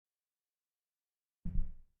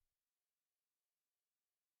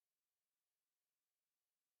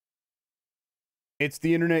It's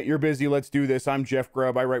the internet. You're busy. Let's do this. I'm Jeff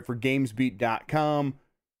Grubb. I write for GamesBeat.com.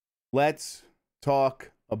 Let's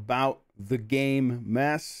talk about the game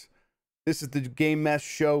mess. This is the Game Mess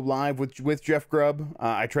Show live with Jeff Grubb.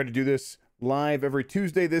 I try to do this live every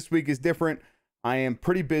Tuesday. This week is different. I am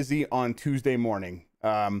pretty busy on Tuesday morning.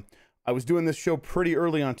 I was doing this show pretty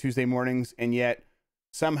early on Tuesday mornings, and yet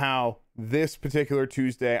somehow this particular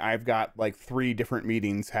Tuesday, I've got like 3 different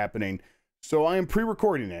meetings happening. So I am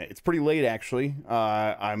pre-recording it. It's pretty late, actually.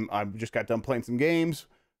 I've just got done playing some games.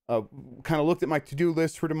 Kind of looked at my to-do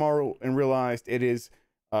list for tomorrow and realized it's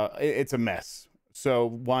a mess. So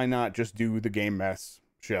why not just do the Game Mess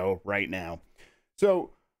Show right now? So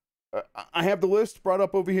I have the list brought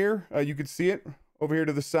up over here. You can see it over here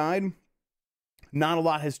to the side. Not a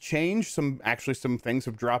lot has changed. Some things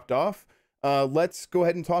have dropped off. Let's go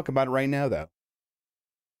ahead and talk about it right now, though.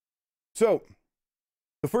 So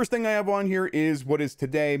the first thing I have on here is what is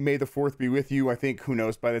today. May the 4th be with you. I think, who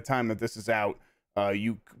knows, by the time that this is out,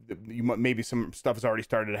 maybe some stuff has already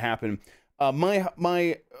started to happen.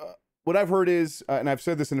 What I've heard is, and I've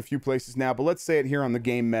said this in a few places now, but let's say it here on the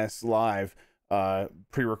Game Mess Live,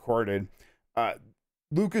 pre-recorded.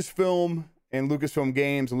 Lucasfilm and Lucasfilm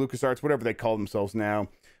Games and LucasArts, whatever they call themselves now,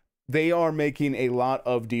 they are making a lot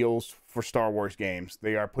of deals for Star Wars games.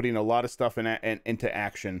 They are putting a lot of stuff into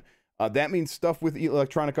action. That means stuff with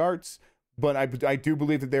Electronic Arts, but I do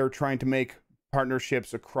believe that they're trying to make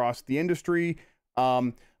partnerships across the industry.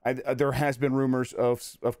 There has been rumors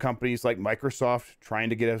of companies like Microsoft trying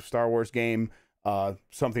to get a Star Wars game,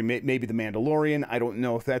 something maybe The Mandalorian. I don't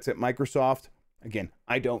know if that's at Microsoft. Again,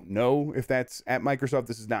 I don't know if that's at Microsoft.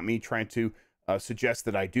 This is not me trying to suggest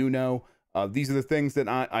that I do know. These are the things that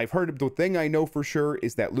I've heard. The thing I know for sure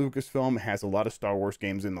is that Lucasfilm has a lot of Star Wars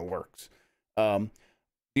games in the works.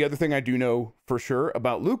 The other thing I do know for sure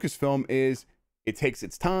about Lucasfilm is it takes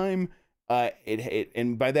its time.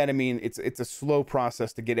 And by that I mean it's a slow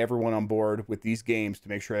process to get everyone on board with these games to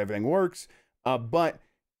make sure everything works. But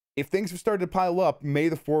if things have started to pile up, May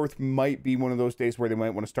the 4th might be one of those days where they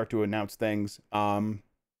might want to start to announce things.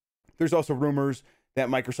 There's also rumors that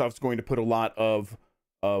Microsoft's going to put a lot of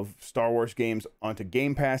Star Wars games onto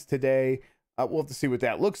Game Pass today. We'll have to see what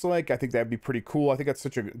that looks like. I think that'd be pretty cool. I think that's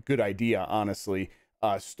such a good idea, honestly.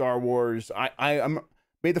 Star Wars. I'm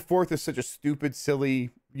May the 4th is such a stupid, silly,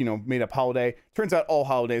 made up holiday. Turns out all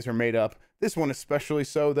holidays are made up. This one especially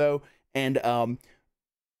so, though. And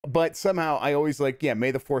but somehow I always May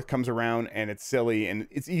the 4th comes around and it's silly and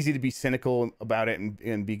it's easy to be cynical about it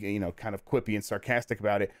and be kind of quippy and sarcastic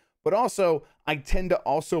about it. But also I tend to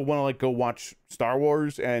also want to go watch Star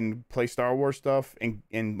Wars and play Star Wars stuff and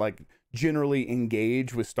generally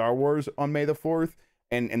engage with Star Wars on May the 4th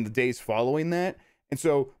and the days following that. And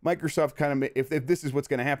so Microsoft kind of, if this is what's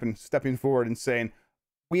going to happen, stepping forward and saying,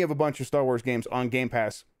 we have a bunch of Star Wars games on Game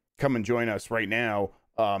Pass, come and join us right now.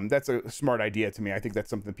 That's a smart idea to me. I think that's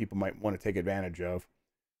something people might want to take advantage of.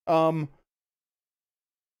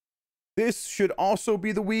 This should also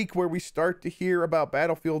be the week where we start to hear about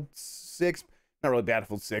Battlefield 6. Not really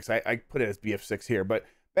Battlefield 6. I put it as BF6 here, but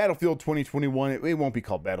Battlefield 2021, it won't be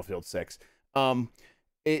called Battlefield 6.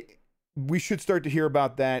 We should start to hear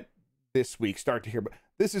about that this week. But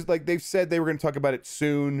this is they've said they were going to talk about it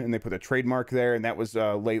soon, and they put a trademark there, and that was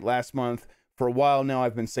late last month. For a while now,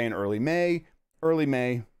 I've been saying early May. Early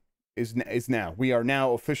May is now. We are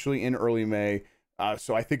now officially in early May,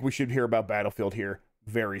 so I think we should hear about Battlefield here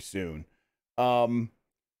very soon. And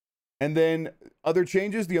then other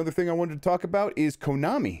changes. The other thing I wanted to talk about is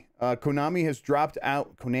Konami. Konami has dropped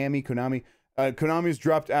out. Konami has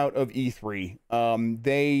dropped out of E3.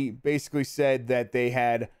 They basically said that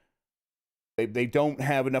they don't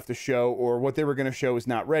have enough to show, or what they were going to show is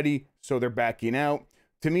not ready, so they're backing out.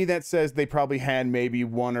 To me, that says they probably had maybe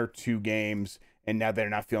 1 or 2 games, and now they're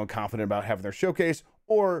not feeling confident about having their showcase,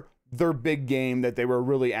 or their big game that they were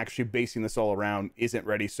really actually basing this all around isn't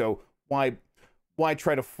ready. So why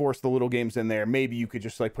try to force the little games in there? Maybe you could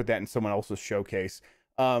just put that in someone else's showcase.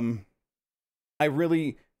 I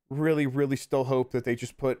really, really, really still hope that they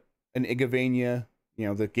just put an Igavania,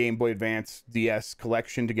 the Game Boy Advance DS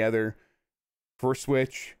collection together for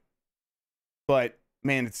Switch, but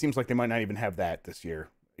man, it seems like they might not even have that this year.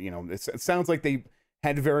 It sounds like they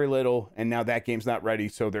had very little, and now that game's not ready,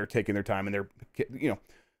 so they're taking their time, and they're,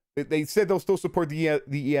 they said they'll still support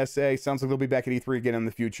the ESA. Sounds like they'll be back at E3 again in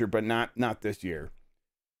the future, but not this year.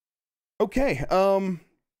 Okay,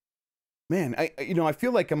 man, I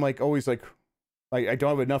feel like I'm always I don't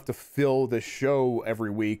have enough to fill the show every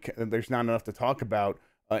week. There's not enough to talk about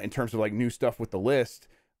in terms of new stuff with the list.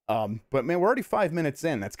 But man, we're already 5 minutes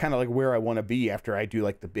in. That's kind of where I want to be after I do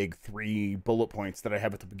the big 3 bullet points that I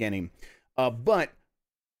have at the beginning. But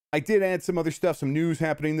I did add some other stuff, some news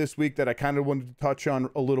happening this week that I kind of wanted to touch on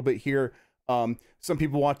a little bit here. Some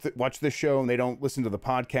people watch this show and they don't listen to the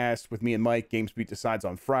podcast with me and Mike. Games Beat Decides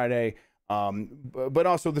on Friday. But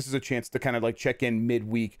also this is a chance to kind of like check in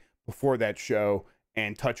midweek before that show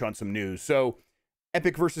and touch on some news. So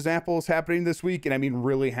Epic versus Apple is happening this week, and I mean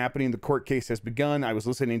really happening. The court case has begun. I was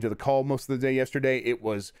listening to the call most of the day yesterday. It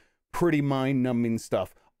was pretty mind-numbing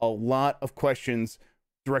stuff. A lot of questions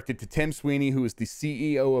directed to Tim Sweeney, who is the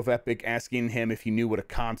CEO of Epic, asking him if he knew what a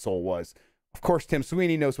console was. Of course, Tim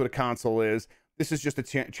Sweeney knows what a console is. This is just a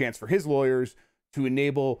chance for his lawyers to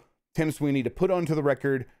enable Tim Sweeney to put onto the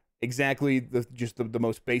record exactly the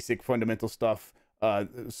most basic fundamental stuff,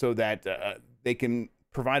 so that they can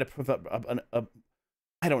provide a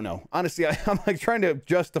I don't know. Honestly, I'm like trying to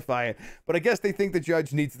justify it, but I guess they think the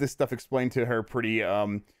judge needs this stuff explained to her pretty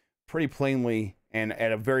plainly and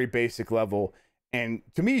at a very basic level. And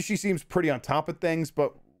to me, she seems pretty on top of things,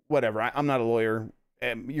 but whatever. I'm not a lawyer.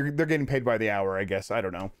 They're getting paid by the hour, I guess. I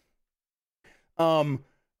don't know.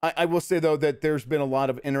 I will say, though, that there's been a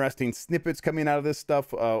lot of interesting snippets coming out of this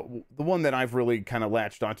stuff. The one that I've really kind of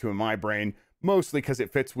latched onto in my brain, mostly because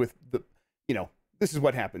it fits with this is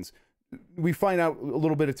what happens. We find out a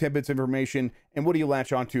little bit of tidbits information, and what do you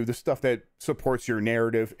latch onto? The stuff that supports your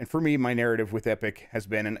narrative. And for me, my narrative with Epic has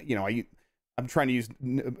been, and I'm trying to use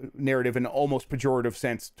narrative in an almost pejorative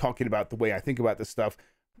sense, talking about the way I think about this stuff,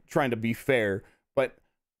 trying to be fair. But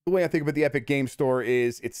the way I think about the Epic Game Store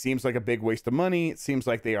is it seems like a big waste of money. It seems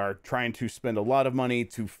like they are trying to spend a lot of money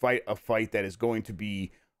to fight a fight that is going to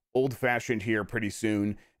be old-fashioned here pretty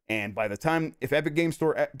soon. And by the time, if Epic Game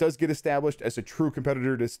Store does get established as a true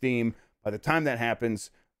competitor to Steam, by the time that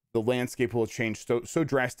happens, the landscape will have changed so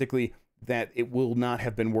drastically that it will not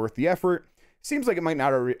have been worth the effort. Seems like it might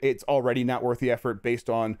not. It's already not worth the effort based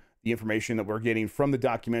on the information that we're getting from the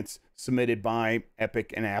documents submitted by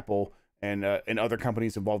Epic and Apple and other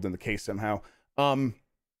companies involved in the case somehow. I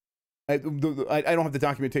don't have the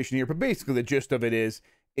documentation here, but basically the gist of it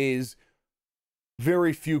is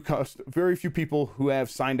very few people who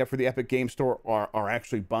have signed up for the Epic Game Store are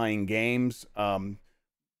actually buying games.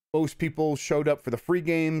 Most people showed up for the free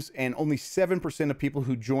games, and only 7% of people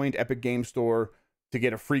who joined Epic Game Store to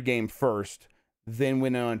get a free game first then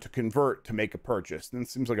went on to convert to make a purchase. And it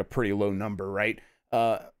seems like a pretty low number, right?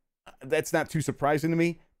 That's not too surprising to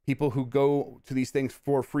me. People who go to these things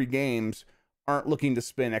for free games aren't looking to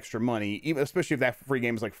spend extra money, even especially if that free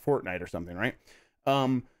game is like Fortnite or something, right?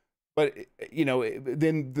 But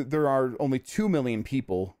then there are only 2 million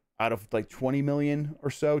people out of like 20 million or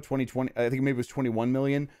so, 2020, I think maybe it was 21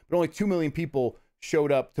 million, but only 2 million people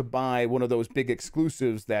showed up to buy one of those big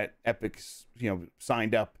exclusives that Epic's,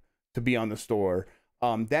 signed up to be on the store.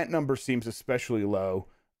 That number seems especially low.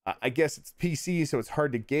 I guess it's PC, so it's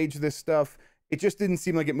hard to gauge this stuff. It just didn't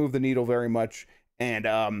seem like it moved the needle very much.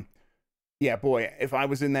 And yeah, boy, if I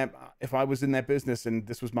was in that business and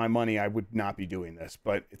this was my money, I would not be doing this.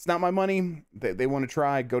 But it's not my money. They want to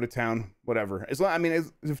try, go to town, whatever.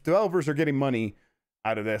 If developers are getting money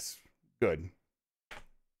out of this, good.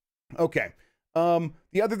 Okay.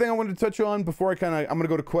 The other thing I wanted to touch on before I'm going to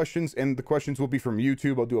go to questions, and the questions will be from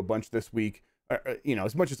YouTube. I'll do a bunch this week,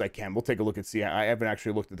 as much as I can. We'll take a look and see. I haven't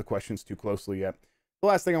actually looked at the questions too closely yet. The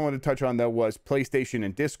last thing I wanted to touch on, though, was PlayStation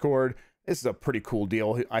and Discord. This is a pretty cool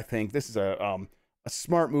deal, I think. This is a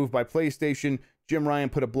smart move by PlayStation. Jim Ryan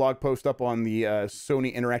put a blog post up on the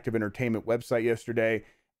Sony Interactive Entertainment website yesterday,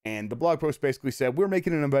 and the blog post basically said, we're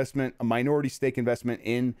making an investment, a minority stake investment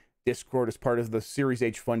in Discord as part of the Series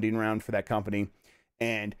H funding round for that company,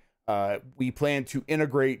 and we plan to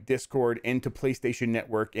integrate Discord into PlayStation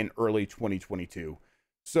Network in early 2022.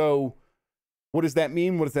 So what does that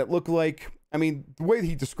mean? What does that look like? I mean, the way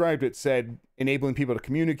he described it said enabling people to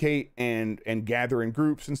communicate and gather in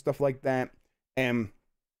groups and stuff like that. And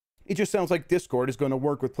it just sounds like Discord is going to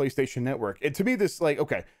work with PlayStation Network. And to me, this, like,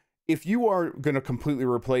 okay, if you are going to completely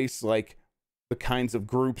replace like the kinds of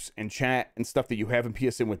groups and chat and stuff that you have in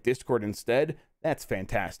PSN with Discord instead, that's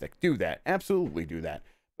fantastic. Do that. Absolutely do that.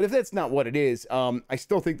 But if that's not what it is, I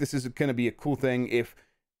still think this is going to be a cool thing if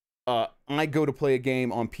I go to play a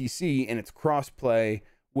game on PC and it's cross-play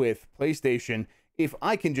with PlayStation. If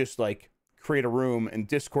I can just like create a room and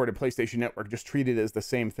Discord and PlayStation Network, just treat it as the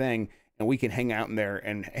same thing, and we can hang out in there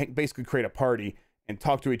and basically create a party and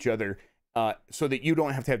talk to each other, so that you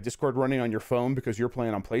don't have to have Discord running on your phone because you're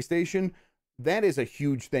playing on PlayStation. That is a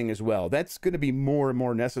huge thing as well. That's going to be more and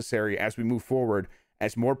more necessary as we move forward,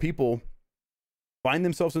 as more people find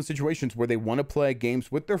themselves in situations where they want to play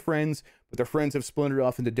games with their friends, but their friends have splintered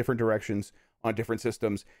off into different directions on different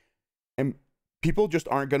systems. And people just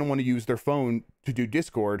aren't going to want to use their phone to do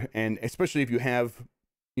Discord, and especially if you have,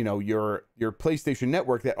 you know, your PlayStation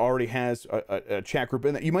network that already has a chat group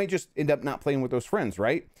in that, you might just end up not playing with those friends,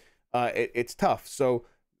 right? It's tough. So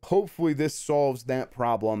hopefully this solves that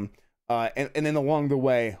problem, and then along the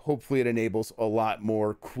way, hopefully it enables a lot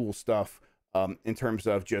more cool stuff in terms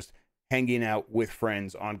of just hanging out with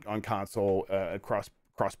friends on console,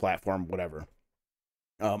 cross platform, whatever.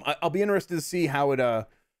 I'll be interested to see how it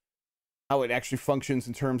actually functions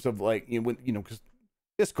in terms of, like, you know, when, you know, because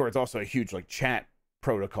Discord's also a huge, like, chat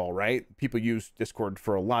protocol, right? People use Discord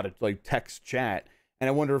for a lot of, like, text chat, and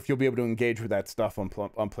I wonder if you'll be able to engage with that stuff on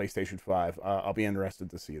PlayStation 5. I'll be interested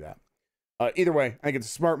to see that. Either way, I think it's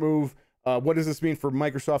a smart move. What does this mean for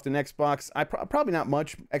Microsoft and Xbox? Probably not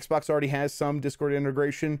much. Xbox already has some Discord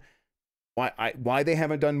integration. Why they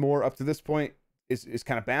haven't done more up to this point is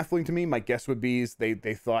kind of baffling to me. My guess would be is they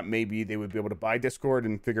thought maybe they would be able to buy Discord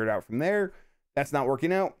and figure it out from there. That's not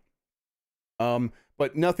working out.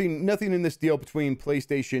 But nothing in this deal between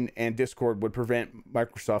PlayStation and Discord would prevent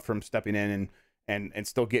Microsoft from stepping in and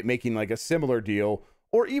still making like a similar deal.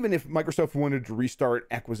 Or even if Microsoft wanted to restart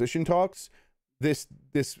acquisition talks, this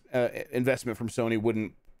investment from Sony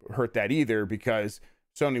wouldn't hurt that either, because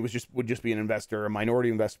Sony would just be an investor, a minority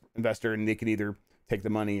investor, and they could either take the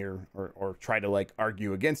money or try to, like,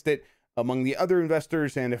 argue against it among the other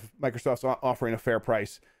investors. And if Microsoft's offering a fair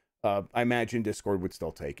price, I imagine Discord would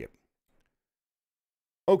still take it.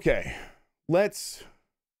 Okay, let's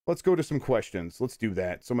go to some questions. Let's do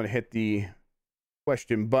that. So I'm going to hit the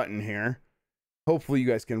question button here. Hopefully you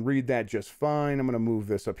guys can read that just fine. I'm going to move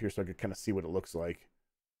this up here so I can kind of see what it looks like.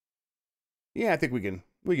 Yeah, I think we can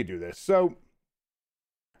do this. So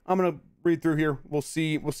I'm going to read through here. We'll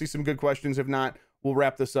see some good questions. If not, we'll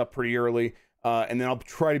wrap this up pretty early. And then I'll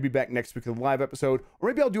try to be back next week with a live episode, or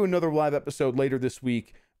maybe I'll do another live episode later this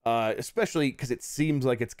week, especially because it seems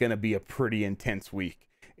like it's going to be a pretty intense week.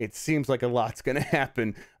 It seems like a lot's going to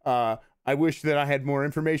happen. I wish that I had more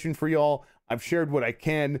information for y'all. I've shared what I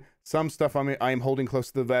can. Some stuff I am holding close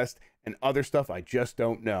to the vest, and other stuff I just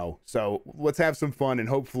don't know. So let's have some fun, and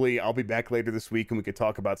hopefully I'll be back later this week and we could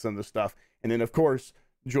talk about some of the stuff. And then, of course,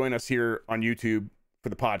 join us here on YouTube for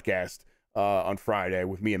the podcast on Friday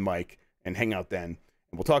with me and Mike, and hang out then. And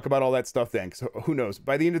we'll talk about all that stuff then. So who knows?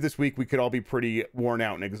 By the end of this week, we could all be pretty worn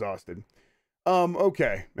out and exhausted.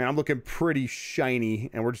 Okay, man, I'm looking pretty shiny,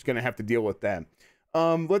 and we're just gonna have to deal with that.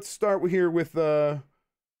 Let's start here with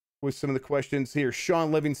some of the questions here.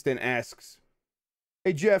 Sean Livingston asks,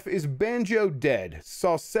 "Hey Jeff, is Banjo dead?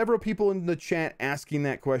 Saw several people in the chat asking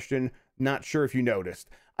that question. Not sure if you noticed."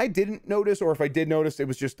 I didn't notice, or if I did notice, it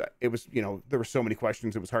was, you know, there were so many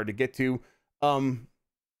questions, it was hard to get to.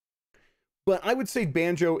 But I would say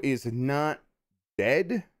Banjo is not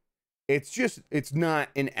dead. It's not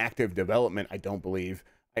in active development, I don't believe.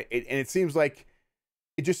 And it seems like,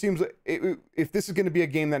 if this is going to be a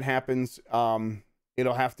game that happens,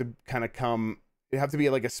 it'll have to kind of it'll have to be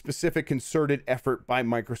like a specific concerted effort by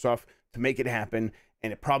Microsoft to make it happen.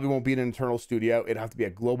 And it probably won't be an internal studio. It'll have to be a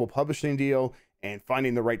global publishing deal, and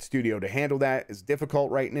finding the right studio to handle that is difficult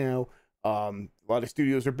right now. A lot of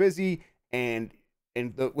studios are busy, and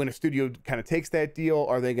when a studio kind of takes that deal,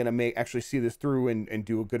 are they going to actually see this through and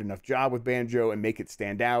do a good enough job with Banjo and make it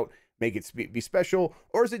stand out, make it be special?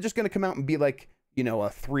 Or is it just going to come out and be like, you know, a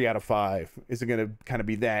 3 out of 5? Is it going to kind of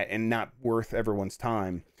be that and not worth everyone's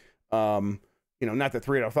time? You know, not that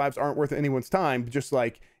 3 out of 5s aren't worth anyone's time, but just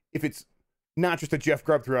like, if it's not just a Jeff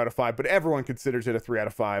Grubb 3 out of 5, but everyone considers it a 3 out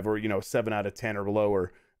of 5, or, you know, 7 out of 10 or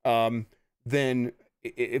lower, then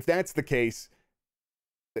if that's the case,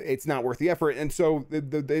 it's not worth the effort. And so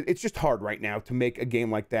it's just hard right now to make a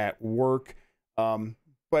game like that work.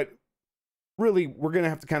 But really, we're going to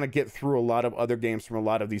have to kind of get through a lot of other games from a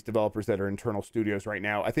lot of these developers that are internal studios right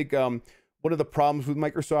now. I think one of the problems with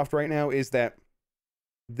Microsoft right now is that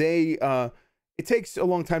it takes a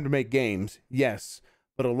long time to make games, yes,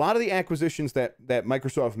 but a lot of the acquisitions that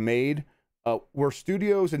Microsoft made were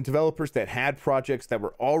studios and developers that had projects that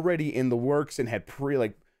were already in the works and had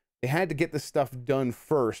they had to get this stuff done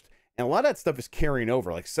first. And a lot of that stuff is carrying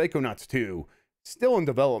over, like Psychonauts 2, still in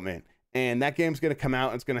development. And that game's going to come out,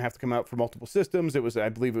 and it's going to have to come out for multiple systems. I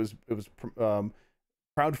believe it was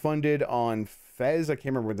crowdfunded on Fez. I can't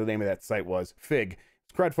remember what the name of that site was. Fig.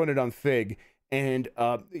 It's crowdfunded on Fig. And,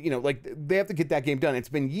 you know, like, they have to get that game done. It's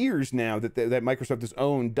been years now that Microsoft has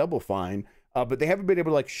owned Double Fine, but they haven't been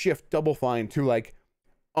able to, like, shift Double Fine to, like,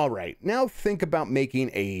 all right, now think about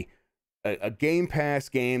making a Game Pass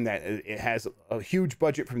game that it has a huge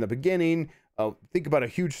budget from the beginning. Think about a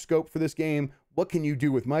huge scope for this game. What can you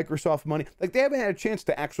do with Microsoft money? Like, they haven't had a chance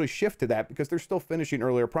to actually shift to that because they're still finishing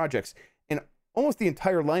earlier projects. And almost the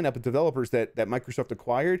entire lineup of developers that Microsoft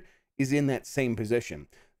acquired is in that same position.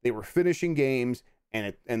 They were finishing games,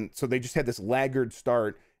 and so they just had this laggard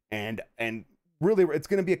start, and really it's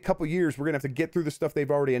going to be a couple years. We're going to have to get through the stuff they've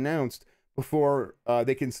already announced before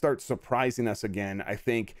they can start surprising us again, I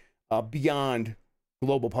think, beyond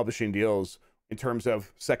global publishing deals in terms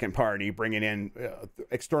of second party, bringing in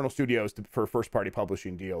external studios for first party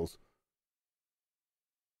publishing deals.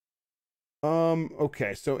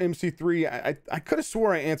 Okay, so MC3, I could have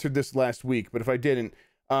swore I answered this last week, but if I didn't,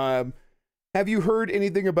 have you heard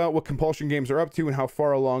anything about what Compulsion Games are up to and how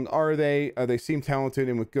far along are they? They seem talented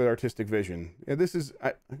and with good artistic vision. Yeah, this is,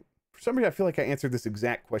 for some reason, I feel like I answered this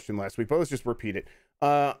exact question last week, but let's just repeat it.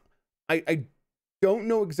 I don't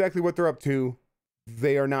know exactly what they're up to.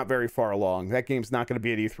 They are not very far along. That game's not going to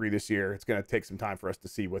be at E3 this year. It's going to take some time for us to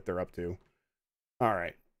see what they're up to. All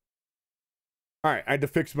right. All right, I had to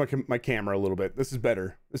fix my camera a little bit. This is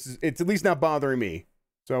better. It's at least not bothering me.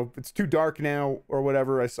 So if it's too dark now or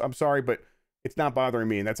whatever, I'm sorry, but it's not bothering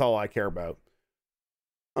me, and that's all I care about.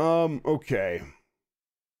 Okay.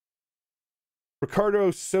 Ricardo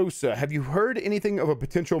Sosa, have you heard anything of a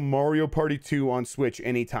potential Mario Party 2 on Switch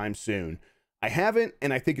anytime soon? I haven't,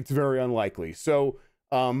 and I think it's very unlikely. So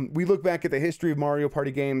we look back at the history of Mario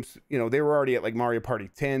Party games. You know, they were already at like Mario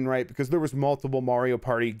Party 10, right? Because there was multiple Mario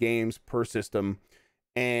Party games per system,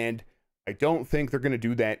 and I don't think they're going to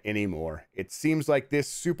do that anymore. It seems like this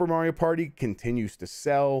Super Mario Party continues to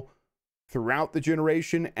sell throughout the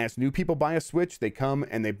generation. As new people buy a Switch, they come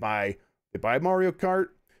and they buy Mario Kart,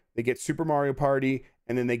 they get Super Mario Party,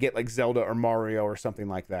 and then they get like Zelda or Mario or something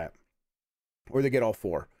like that, or they get all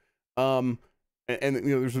four. And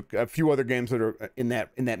you know, there's a few other games that are in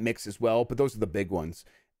that mix as well, but those are the big ones.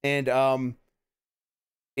 And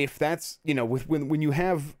if that's, you know, when you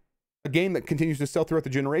have a game that continues to sell throughout the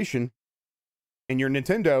generation, and you're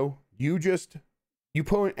Nintendo, you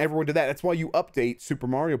point everyone to that. That's why you update Super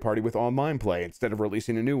Mario Party with online play instead of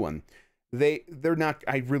releasing a new one. They're not.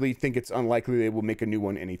 I really think it's unlikely they will make a new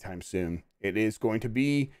one anytime soon. It is going to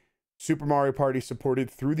be Super Mario Party supported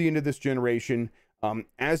through the end of this generation.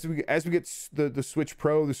 As we get the Switch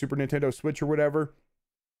Pro, the Super Nintendo Switch or whatever,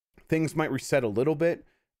 things might reset a little bit,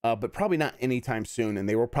 but probably not anytime soon. And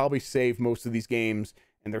they will probably save most of these games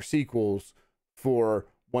and their sequels for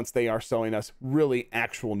once they are selling us really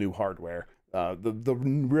actual new hardware, the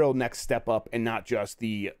real next step up, and not just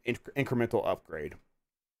the incremental upgrade.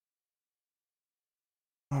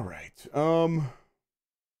 All right.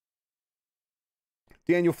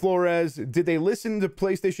 Daniel Flores, did they listen to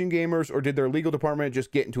PlayStation gamers, or did their legal department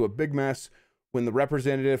just get into a big mess when the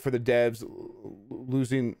representative for the devs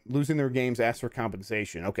losing their games asked for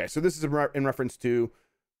compensation? Okay, so this is in reference to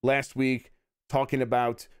last week talking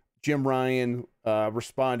about Jim Ryan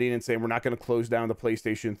responding and saying we're not going to close down the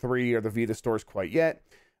PlayStation 3 or the Vita stores quite yet.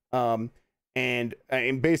 And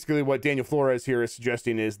basically what Daniel Flores here is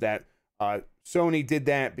suggesting is that Sony did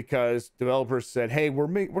that because developers said, hey,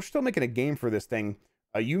 we're still making a game for this thing.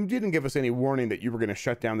 You didn't give us any warning that you were going to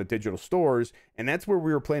shut down the digital stores, and that's where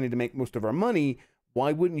we were planning to make most of our money.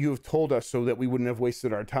 Why wouldn't you have told us so that we wouldn't have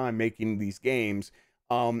wasted our time making these games?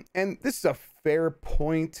 And this is a fair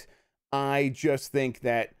point. I just think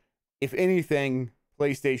that, if anything,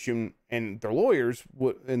 PlayStation and their lawyers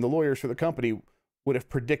and the lawyers for the company would have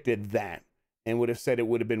predicted that and would have said it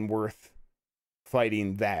would have been worth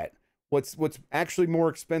fighting that. What's actually more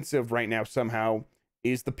expensive right now somehow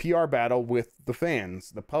is the PR battle with the fans,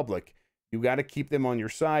 the public. You got to keep them on your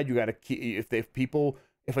side. You got to keep,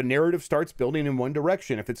 if a narrative starts building in one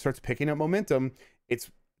direction, if it starts picking up momentum, it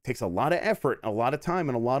takes a lot of effort, a lot of time,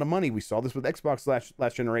 and a lot of money. We saw this with Xbox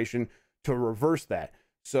last generation to reverse that.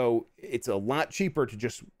 So it's a lot cheaper to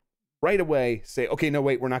just right away say, okay, no,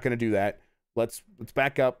 wait, we're not going to do that. Let's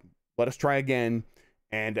back up. Let us try again,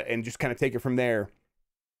 and just kind of take it from there.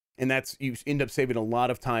 And that's, you end up saving a lot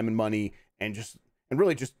of time and money, and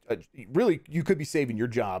really you could be saving your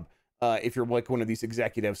job if you're like one of these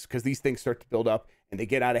executives, because these things start to build up and they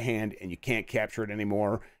get out of hand and you can't capture it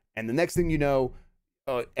anymore. And the next thing you know,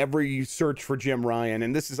 every search for Jim Ryan,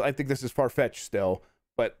 and I think this is far-fetched still,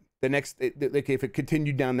 but if it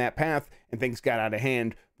continued down that path and things got out of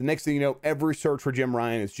hand, the next thing you know, every search for Jim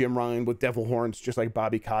Ryan is Jim Ryan with devil horns, just like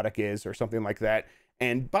Bobby Kotick is, or something like that.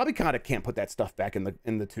 And Bobby Kotick can't put that stuff back in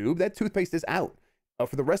the tube. That toothpaste is out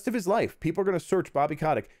for the rest of his life. People are going to search Bobby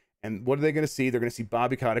Kotick, and what are they going to see? They're going to see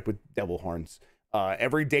Bobby Kotick with devil horns.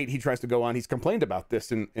 Every date he tries to go on, he's complained about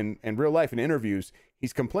this in real life in interviews.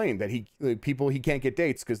 He's complained that he can't get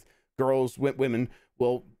dates because women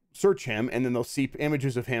will search him, and then they'll see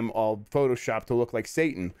images of him all photoshopped to look like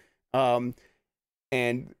Satan.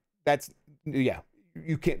 And that's, yeah,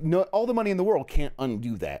 you can't, no, all the money in the world can't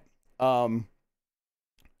undo that.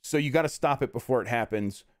 So you got to stop it before it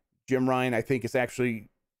happens. Jim Ryan, I think, is actually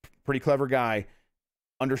a pretty clever guy,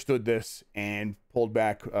 understood this and pulled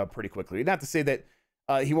back pretty quickly. Not to say that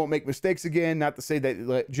he won't make mistakes again. Not to say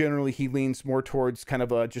that generally he leans more towards kind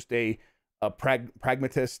of just a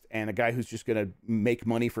pragmatist and a guy who's just going to make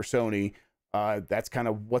money for Sony. That's kind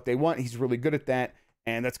of what they want. He's really good at that,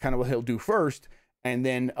 and that's kind of what he'll do first. And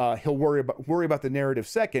then he'll worry about the narrative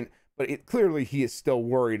second. But clearly he is still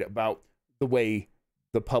worried about the way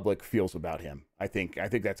the public feels about him. I think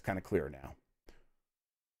that's kind of clear now.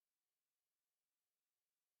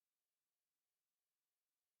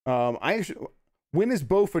 When is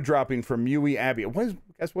Bofa dropping from Yui Abbey? What is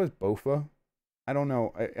Bofa? I don't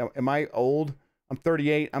know. Am I old? I'm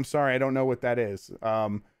 38. I'm sorry. I don't know what that is.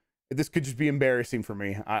 This could just be embarrassing for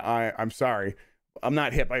me. I'm sorry. I'm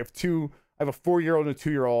not hip. I have a 4-year-old and a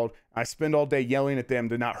 2-year-old. I spend all day yelling at them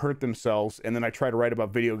to not hurt themselves, and then I try to write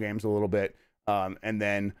about video games a little bit, and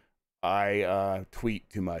then I tweet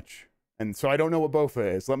too much. And so I don't know what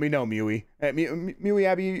Bofa is. Let me know, Mewy. Mewy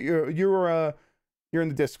Abby, you're in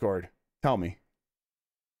the Discord. Tell me.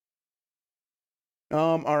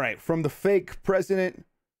 All right. From the fake president.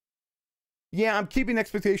 Yeah, I'm keeping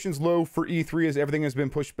expectations low for E3 as everything has been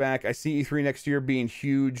pushed back. I see E3 next year being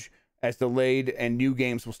huge as delayed, and new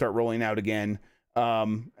games will start rolling out again.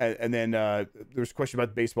 And then there's a question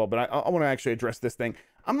about baseball, but I want to actually address this thing.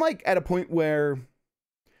 I'm like at a point where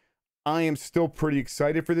I am still pretty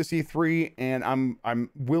excited for this E3, and I'm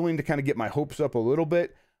willing to kind of get my hopes up a little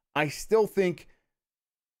bit. I still think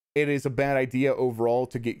it is a bad idea overall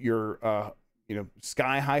to get your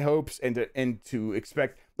sky high hopes and to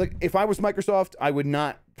expect, like, if I was Microsoft, I would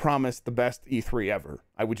not promise the best E3 ever.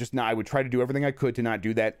 I would just not. I would try to do everything I could to not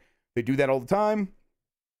do that. They do that all the time,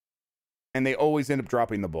 and they always end up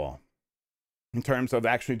dropping the ball in terms of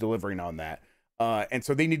actually delivering on that. And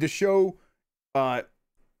so they need to show,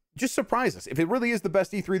 just surprise us. If it really is the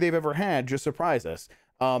best E3 they've ever had, just surprise us.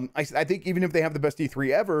 I think even if they have the best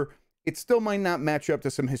E3 ever, it still might not match up to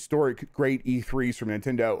some historic great E3s from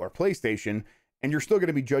Nintendo or PlayStation, and you're still going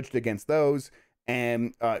to be judged against those.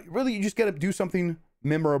 And really, you just got to do something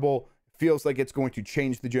memorable. Feels like it's going to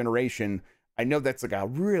change the generation. I know that's like a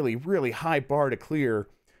really, really high bar to clear,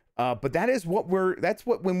 but that's what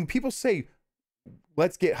when people say,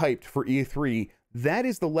 let's get hyped for E3, that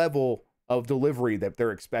is the level of delivery that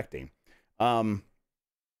they're expecting. And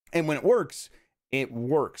when it works, it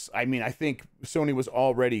works. I mean, I think Sony was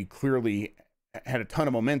already clearly had a ton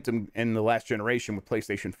of momentum in the last generation with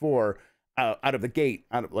PlayStation 4 out of the gate,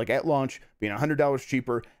 like at launch, being $100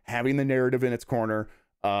 cheaper, having the narrative in its corner.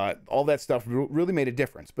 All that stuff really made a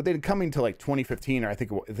difference. But then coming to like 2015, or I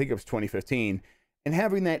think it was 2015, and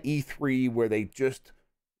having that E3 where they just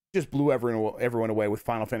blew everyone away with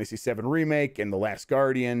Final Fantasy VII Remake and The Last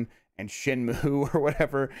Guardian and Shenmue or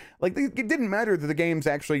whatever. Like, it didn't matter that the games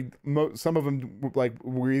actually, some of them like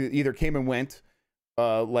were either came and went,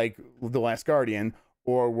 like The Last Guardian,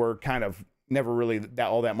 or were kind of never really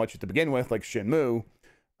all that much to begin with, like Shenmue.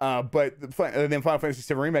 But then Final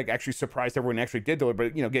Fantasy VII Remake actually surprised everyone and actually did deliver.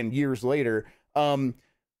 But, again, years later,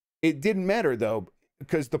 it didn't matter though,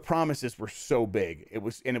 because the promises were so big. It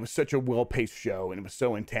was such a well-paced show, and it was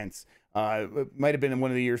so intense. It might have been in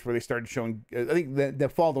one of the years where they started showing, I think the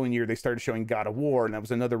following year they started showing God of War, and that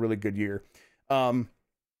was another really good year.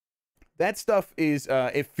 That stuff is,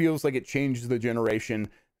 it feels like it changes the generation.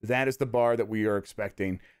 That is the bar that we are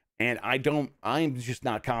expecting. And I'm just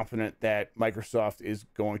not confident that Microsoft is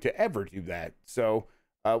going to ever do that. So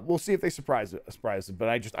we'll see if they surprise us. But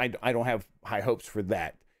I don't have high hopes for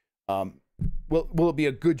that. Will it be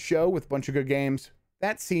a good show with a bunch of good games?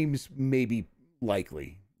 That seems maybe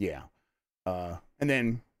likely. Yeah. And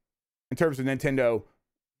then in terms of Nintendo,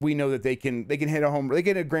 we know that they can hit a home, they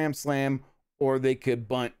get a grand slam, or they could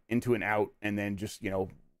bunt into an out and then just,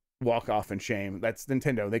 walk off in shame. That's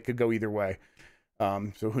Nintendo. They could go either way.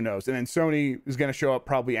 So who knows? And then Sony is going to show up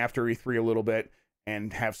probably after E3 a little bit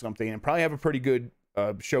and have something, and probably have a pretty good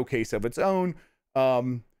showcase of its own.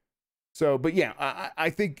 But yeah, I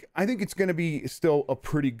think it's going to be still a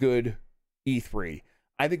pretty good E3.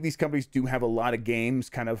 I think these companies do have a lot of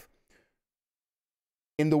games kind of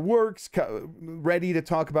in the works, ready to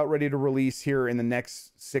talk about, ready to release here in the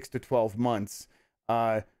next 6 to 12 months.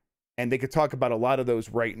 And they could talk about a lot of those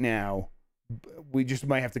right now. We just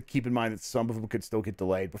might have to keep in mind that some of them could still get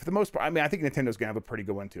delayed. But for the most part, I mean, I think Nintendo's going to have a pretty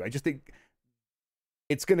good one too. I just think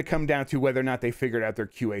it's going to come down to whether or not they figured out their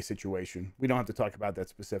QA situation. We don't have to talk about that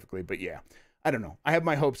specifically, but yeah, I don't know. I have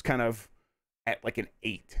my hopes kind of at like an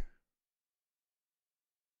 8.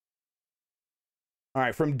 All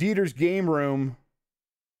right, from Dieter's Game Room,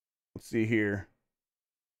 Let's see here.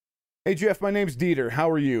 Hey Jeff, my name's Dieter. How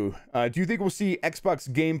are you? Do you think we'll see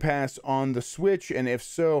Xbox Game Pass on the Switch? And if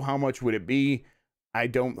so, how much would it be? I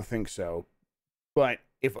don't think so. But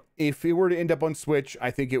if it were to end up on Switch, I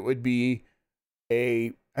think it would be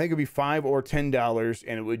 $5 or $10,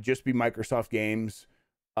 and it would just be Microsoft games.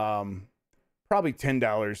 Probably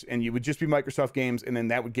 $10, and you would just be Microsoft games, and then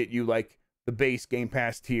that would get you like the base Game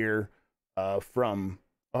Pass tier from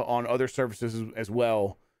on other services as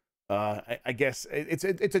well. I guess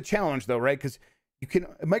it's a challenge though, right? Because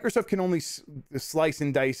Microsoft can only slice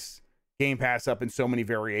and dice Game Pass up in so many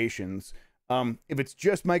variations. If it's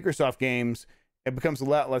just Microsoft games, it becomes a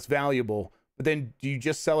lot less valuable. But then do you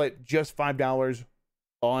just sell it just $5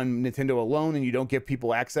 on Nintendo alone, and you don't give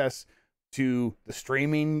people access to the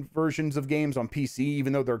streaming versions of games on PC,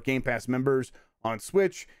 even though they're Game Pass members on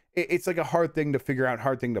Switch? It's like a hard thing to figure out,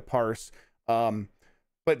 hard thing to parse. But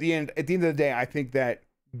at the end of the day, I think that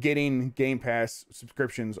getting Game Pass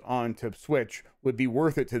subscriptions onto Switch would be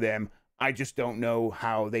worth it to them. I just don't know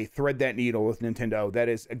how they thread that needle with Nintendo. That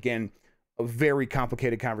is, again, a very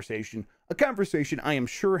complicated conversation. A conversation I am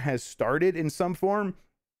sure has started in some form.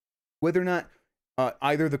 Whether or not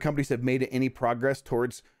either the companies have made any progress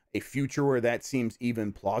towards a future where that seems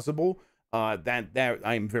even plausible, that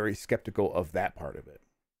I am very skeptical of that part of it.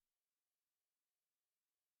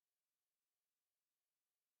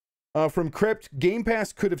 From Crypt, Game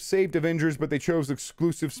Pass could have saved Avengers, but they chose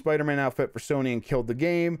exclusive Spider-Man outfit for Sony and killed the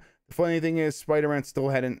game. The funny thing is, Spider-Man still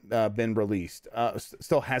hadn't been released.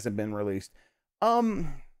 Still hasn't been released. I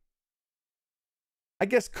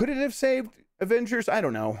guess, could it have saved Avengers? I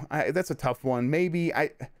don't know. That's a tough one. Maybe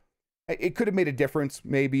it could have made a difference.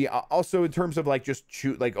 Maybe also in terms of like just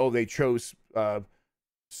they chose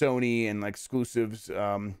Sony and like exclusives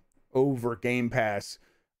over Game Pass.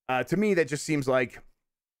 To me, that just seems like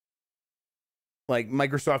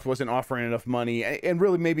Microsoft wasn't offering enough money, and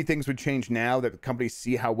really maybe things would change now that the companies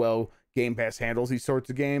see how well Game Pass handles these sorts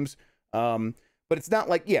of games. But it's not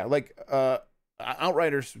like,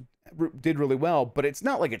 Outriders did really well, but it's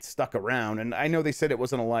not like it's stuck around. And I know they said it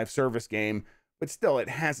wasn't a live service game, but still, it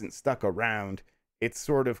hasn't stuck around. It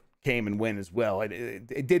sort of came and went as well.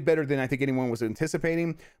 It did better than I think anyone was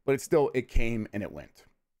anticipating, but it came and it went.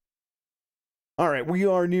 All right, we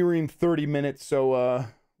are nearing 30 minutes, so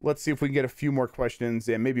let's see if we can get a few more questions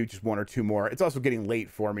and maybe just one or two more. It's also getting late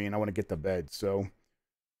for me and I want to get to bed. So,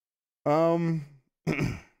 from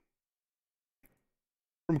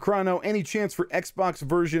Chrono, any chance for Xbox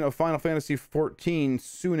version of Final Fantasy 14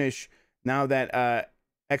 soonish now that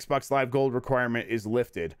Xbox Live Gold requirement is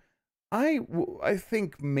lifted? I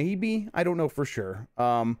think maybe. I don't know for sure.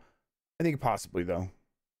 I think possibly though.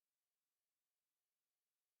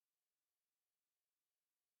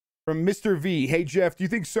 From Mr. V, hey Jeff, do you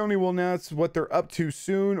think Sony will announce what they're up to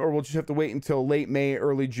soon, or we'll just have to wait until late May,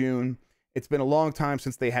 early June? It's been a long time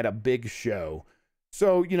since they had a big show.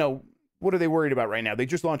 So, what are they worried about right now? They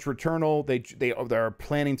just launched Returnal. They're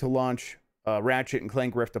planning to launch Ratchet and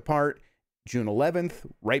Clank Rift Apart June 11th,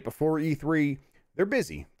 right before E3. They're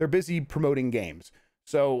busy. They're busy promoting games.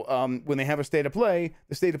 So when they have a state of play,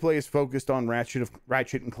 the state of play is focused on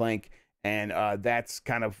Ratchet and Clank. And that's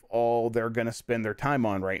kind of all they're going to spend their time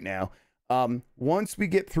on right now. Once we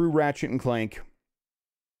get through Ratchet and Clank,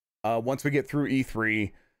 once we get through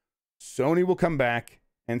E3, Sony will come back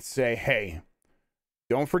and say, hey,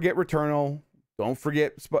 don't forget Returnal. Don't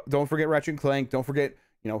forget Ratchet and Clank. Don't forget,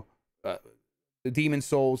 the Demon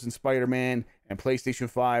Souls and Spider-Man and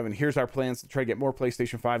PlayStation 5. And here's our plans to try to get more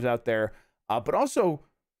PlayStation 5s out there. But also,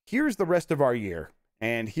 here's the rest of our year.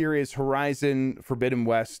 And here is Horizon Forbidden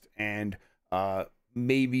West, and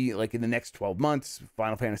maybe like in the next 12 months,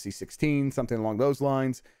 Final Fantasy 16, something along those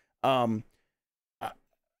lines.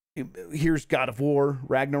 Here's God of War,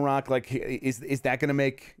 Ragnarok. Like, is that going to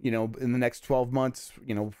make, in the next 12 months,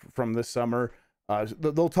 from this summer?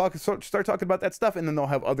 They'll start talking about that stuff, and then they'll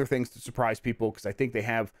have other things to surprise people, because I think they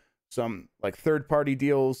have some like third-party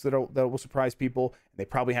deals that will surprise people. They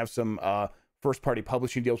probably have some first-party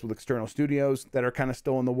publishing deals with external studios that are kind of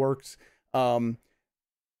still in the works. And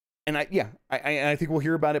I think we'll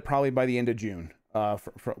hear about it probably by the end of June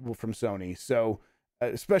from Sony. So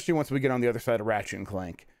especially once we get on the other side of Ratchet and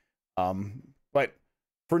Clank. But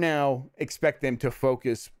for now, expect them to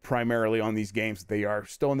focus primarily on these games that they are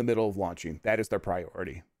still in the middle of launching. That is their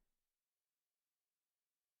priority.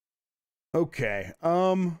 Okay.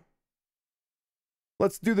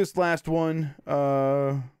 Let's do this last one.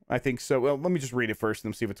 I think so. Well, let me just read it first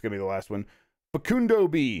and see if it's going to be the last one. Facundo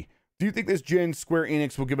B, do you think this gen Square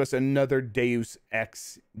Enix will give us another Deus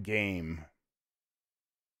Ex game?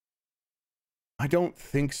 I don't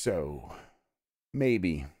think so.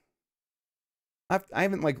 Maybe. I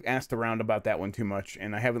haven't like asked around about that one too much,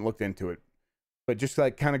 and I haven't looked into it. But just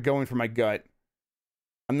like kind of going for my gut,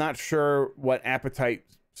 I'm not sure what appetite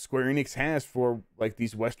Square Enix has for like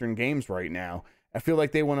these Western games right now. I feel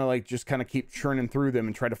like they want to like just kind of keep churning through them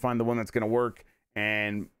and try to find the one that's going to work.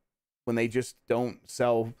 And when they just don't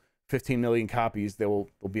sell 15 million copies, they'll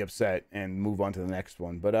be upset and move on to the next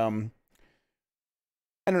one. But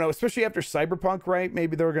I don't know, especially after Cyberpunk, right?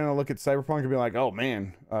 Maybe they're going to look at Cyberpunk and be like, oh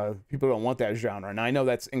man, people don't want that genre. And I know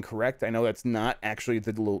that's incorrect. I know that's not actually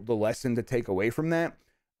the lesson to take away from that.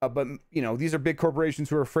 But, you know, these are big corporations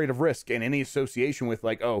who are afraid of risk, and any association with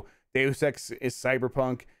like, oh, Deus Ex is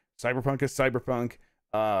Cyberpunk, Cyberpunk is Cyberpunk.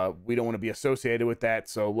 We don't want to be associated with that.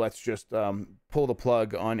 So let's just pull the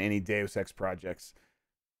plug on any Deus Ex projects.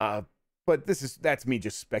 But that's me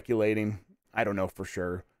just speculating. I don't know for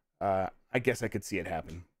sure. I guess I could see it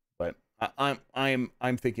happen, but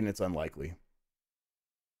I'm thinking it's unlikely.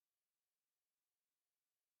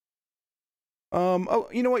 Oh,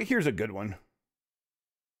 you know what? Here's a good one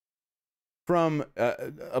from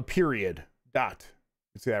a period dot.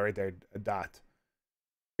 You see that right there, a dot.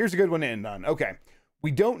 Here's a good one to end on. Okay,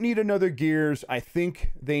 we don't need another Gears. I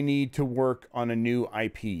think they need to work on a new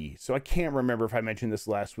IP. So I can't remember if I mentioned this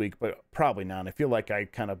last week, but probably not. I feel like I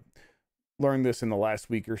kind of learned this in the last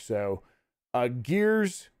week or so.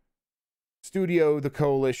 Gears Studio, the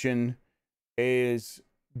Coalition, is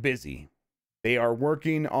busy. They are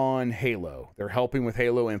working on Halo. They're helping with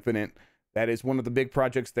Halo Infinite. That is one of the big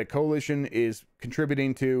projects that Coalition is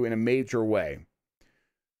contributing to in a major way.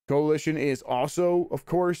 Coalition is also, of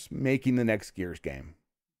course, making the next Gears game.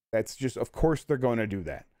 That's just, of course, they're going to do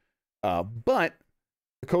that. But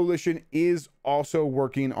the Coalition is also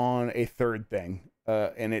working on a third thing,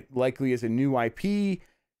 and it likely is a new IP.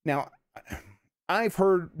 Now, I've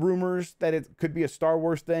heard rumors that it could be a Star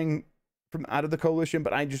Wars thing from out of the Coalition,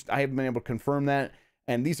 but I haven't been able to confirm that.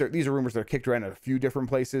 And these are rumors that are kicked around at a few different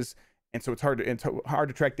places, and so it's hard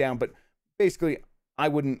to track down. But basically,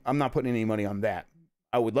 I'm not putting any money on that.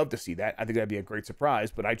 I would love to see that. I think that'd be a great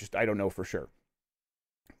surprise, but I don't know for sure.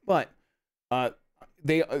 But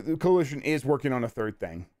the Coalition is working on a third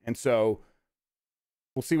thing, and so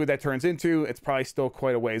we'll see what that turns into. It's probably still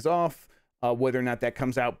quite a ways off. Whether or not that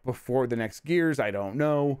comes out before the next Gears, I don't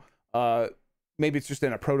know. Maybe it's just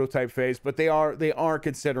in a prototype phase, but they are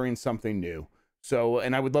considering something new. So,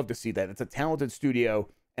 and I would love to see that. It's a talented studio,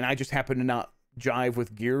 and I just happen to not jive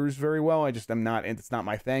with Gears very well. I'm not, and it's not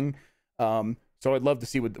my thing. So I'd love to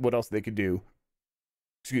see what else they could do.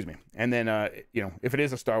 Excuse me. And then, you know, if it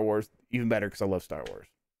is a Star Wars, even better, because I love Star Wars.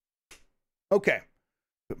 Okay.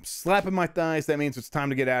 I'm slapping my thighs. That means it's time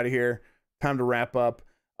to get out of here. Time to wrap up.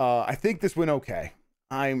 I think this went okay.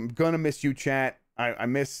 I'm gonna miss you, chat. I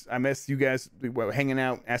miss you guys hanging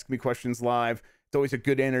out, asking me questions live. It's always a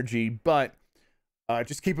good energy, but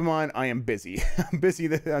just keep in mind I am busy. I'm busy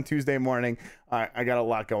on Tuesday morning. I got a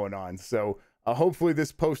lot going on, so hopefully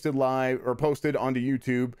this posted live or posted onto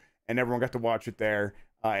YouTube, and everyone got to watch it there.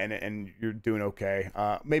 And you're doing okay.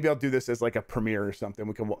 Maybe I'll do this as like a premiere or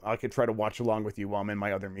something. I could try to watch along with you while I'm in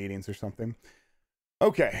my other meetings or something.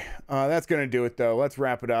 Okay, that's gonna do it though. Let's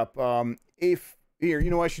wrap it up. If here, you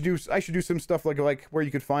know, I should do some stuff like where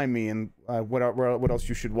you could find me and what else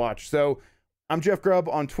you should watch. So I'm Jeff Grubb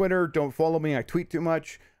on Twitter. Don't follow me. I tweet too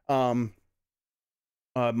much. My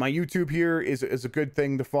YouTube here is a good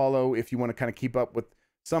thing to follow if you want to kind of keep up with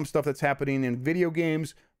some stuff that's happening in video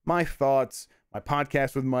games. My thoughts. My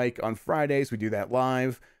podcast with Mike on Fridays. We do that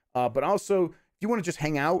live. But also, if you want to just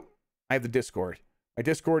hang out, I have the Discord. My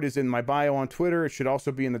Discord is in my bio on Twitter. It should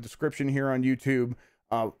also be in the description here on YouTube.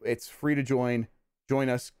 It's free to join. Join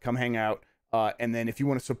us. Come hang out. And then if you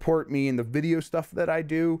want to support me in the video stuff that I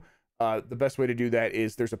do, the best way to do that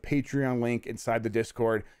is there's a Patreon link inside the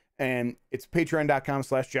Discord. And it's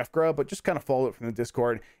patreon.com/JeffGrubb, but just kind of follow it from the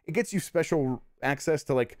Discord. It gets you special access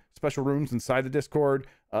to like special rooms inside the Discord,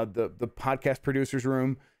 the podcast producers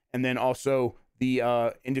room, and then also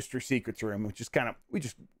the industry secrets room, which is kind of,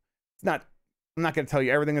 I'm not going to tell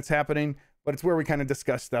you everything that's happening, but it's where we kind of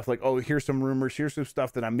discuss stuff like, oh, here's some rumors, here's some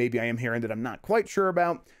stuff that I am hearing that I'm not quite sure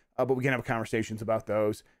about, but we can have conversations about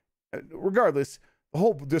those. Regardless, the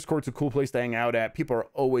whole Discord's a cool place to hang out at. People are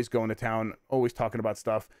always going to town, always talking about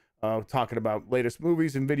stuff, talking about latest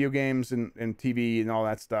movies and video games and TV and all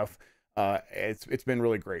that stuff. It's been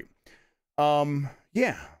really great.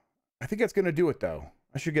 Yeah, I think that's going to do it though.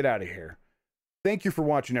 I should get out of here. Thank you for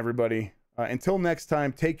watching, everybody. Until next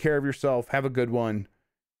time, take care of yourself. Have a good one,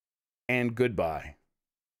 and goodbye.